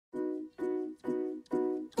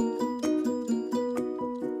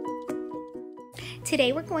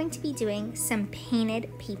Today we're going to be doing some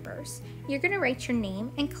painted papers. You're going to write your name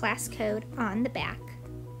and class code on the back.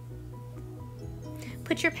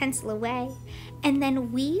 Put your pencil away, and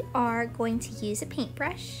then we are going to use a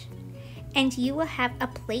paintbrush, and you will have a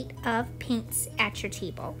plate of paints at your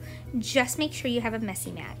table. Just make sure you have a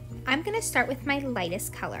messy mat. I'm going to start with my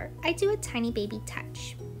lightest color. I do a tiny baby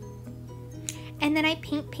touch. And then I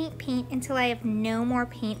paint until I have no more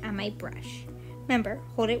paint on my brush. Remember,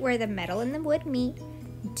 hold it where the metal and the wood meet.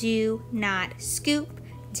 Do not scoop.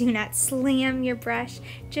 Do not slam your brush.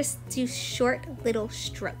 Just do short little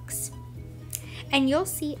strokes. And you'll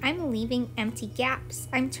see I'm leaving empty gaps.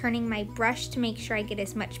 I'm turning my brush to make sure I get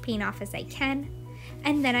as much paint off as I can.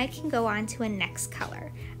 And then I can go on to a next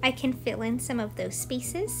color. I can fill in some of those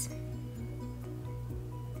spaces.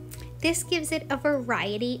 This gives it a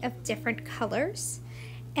variety of different colors,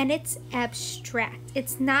 and it's abstract.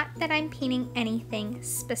 It's not that I'm painting anything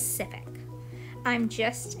specific. I'm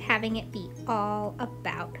just having it be all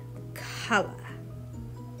about color.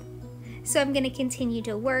 So I'm going to continue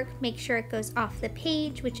to work, make sure it goes off the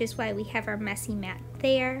page, which is why we have our messy mat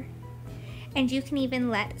there. And you can even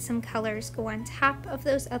let some colors go on top of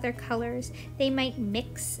those other colors. They might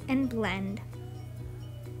mix and blend.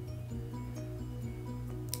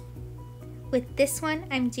 With this one,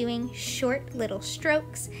 I'm doing short little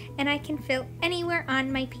strokes, and I can fill anywhere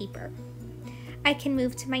on my paper. I can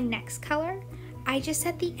move to my next color. I just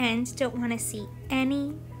at the end don't want to see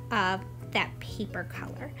any of that paper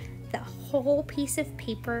color. The whole piece of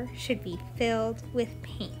paper should be filled with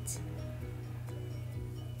paint.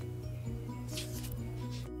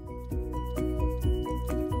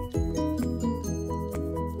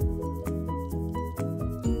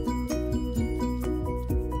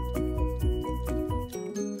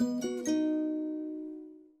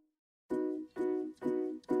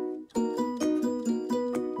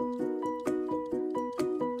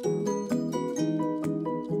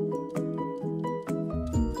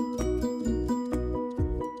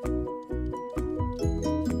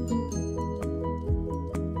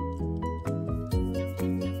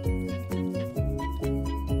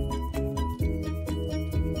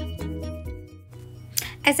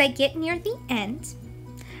 As I get near the end,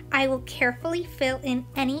 I will carefully fill in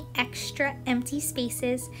any extra empty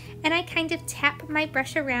spaces, and I kind of tap my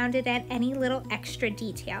brush around it at any little extra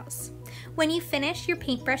details. When you finish, your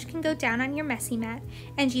paintbrush can go down on your messy mat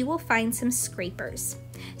and you will find some scrapers.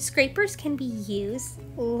 Scrapers can be used,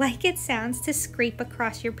 like it sounds, to scrape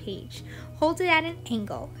across your page. Hold it at an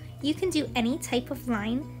angle. You can do any type of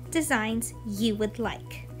line designs you would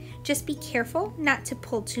like. Just be careful not to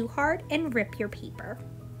pull too hard and rip your paper.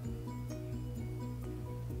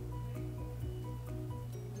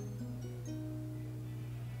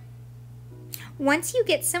 Once you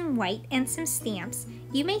get some white and some stamps,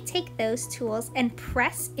 you may take those tools and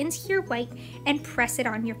press into your white and press it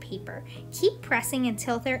on your paper. Keep pressing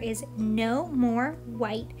until there is no more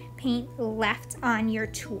white paint left on your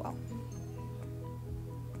tool.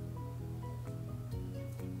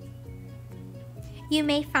 You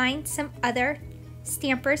may find some other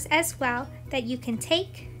stampers as well that you can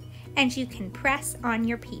take and you can press on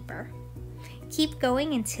your paper. Keep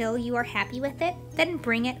going until you are happy with it, then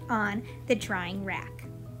bring it on the drying rack.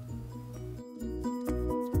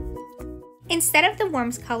 Instead of the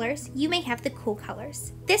warm colors, you may have the cool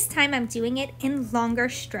colors. This time I'm doing it in longer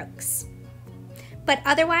strokes, but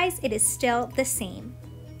otherwise it is still the same.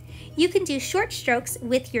 You can do short strokes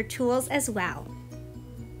with your tools as well.